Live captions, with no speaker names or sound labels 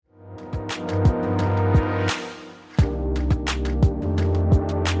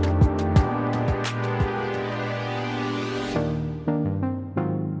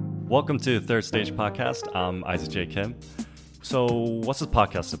Welcome to the Third Stage Podcast. I'm Isaac J. Kim. So what's this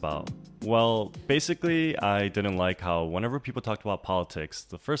podcast about? Well, basically, I didn't like how whenever people talked about politics,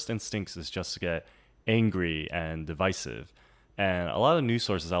 the first instinct is just to get angry and divisive. And a lot of news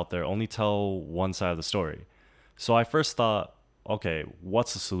sources out there only tell one side of the story. So I first thought, okay,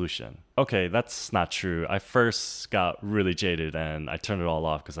 what's the solution? Okay, that's not true. I first got really jaded and I turned it all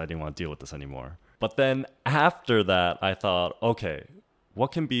off because I didn't want to deal with this anymore. But then after that, I thought, okay,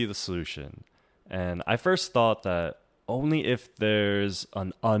 what can be the solution? And I first thought that only if there's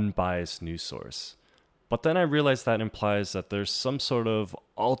an unbiased news source. But then I realized that implies that there's some sort of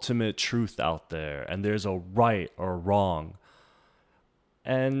ultimate truth out there and there's a right or wrong.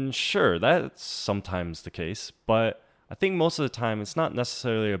 And sure, that's sometimes the case, but I think most of the time it's not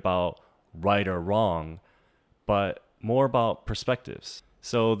necessarily about right or wrong, but more about perspectives.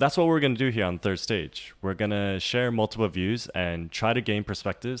 So that's what we're going to do here on Third Stage. We're going to share multiple views and try to gain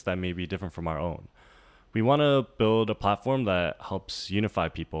perspectives that may be different from our own. We want to build a platform that helps unify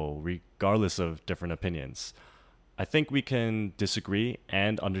people regardless of different opinions. I think we can disagree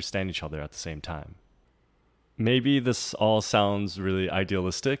and understand each other at the same time. Maybe this all sounds really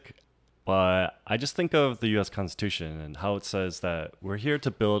idealistic, but I just think of the US Constitution and how it says that we're here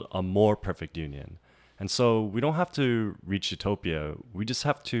to build a more perfect union. And so we don't have to reach utopia, we just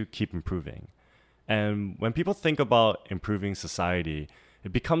have to keep improving. And when people think about improving society,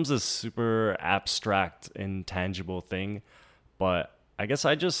 it becomes a super abstract, intangible thing. But I guess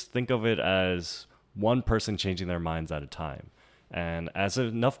I just think of it as one person changing their minds at a time. And as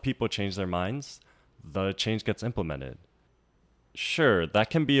enough people change their minds, the change gets implemented. Sure, that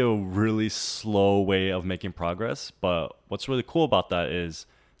can be a really slow way of making progress, but what's really cool about that is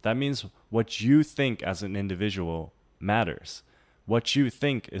that means what you think as an individual matters. What you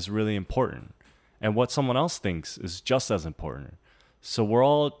think is really important. And what someone else thinks is just as important. So we're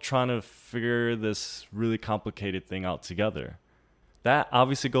all trying to figure this really complicated thing out together. That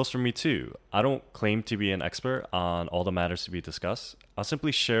obviously goes for me too. I don't claim to be an expert on all the matters to be discussed. I'll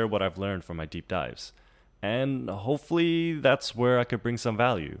simply share what I've learned from my deep dives. And hopefully that's where I could bring some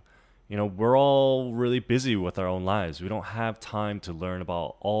value. You know, we're all really busy with our own lives. We don't have time to learn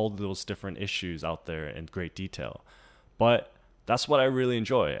about all those different issues out there in great detail. But that's what I really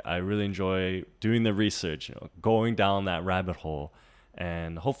enjoy. I really enjoy doing the research, going down that rabbit hole.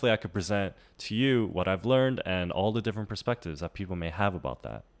 And hopefully I could present to you what I've learned and all the different perspectives that people may have about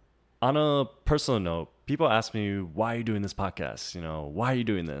that. On a personal note, people ask me, why are you doing this podcast? Why are you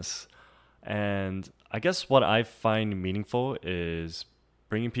doing this? And I guess what I find meaningful is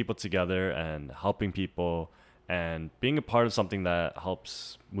bringing people together and helping people and being a part of something that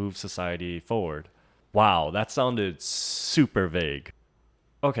helps move society forward. Wow, that sounded super vague.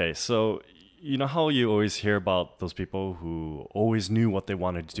 Okay, so you know how you always hear about those people who always knew what they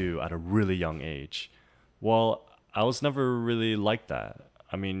wanted to do at a really young age? Well, I was never really like that.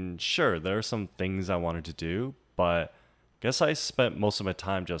 I mean, sure, there are some things I wanted to do, but I guess I spent most of my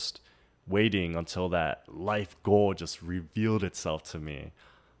time just waiting until that life goal just revealed itself to me.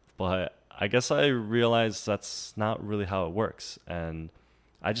 But I guess I realized that's not really how it works, and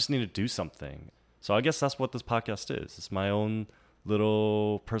I just need to do something. So I guess that's what this podcast is. It's my own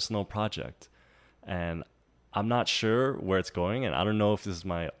little personal project, and I'm not sure where it's going, and I don't know if this is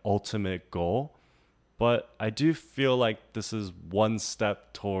my ultimate goal, but I do feel like this is one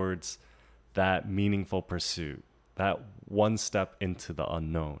step towards that meaningful pursuit, that one step into the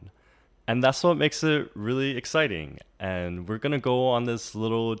unknown. And that's what makes it really exciting. And we're going to go on this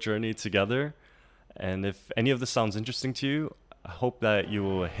little journey together. And if any of this sounds interesting to you, I hope that you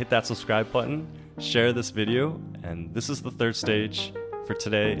will hit that subscribe button, share this video. And this is the Third Stage. For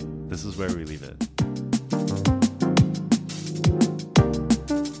today, this is where we leave it.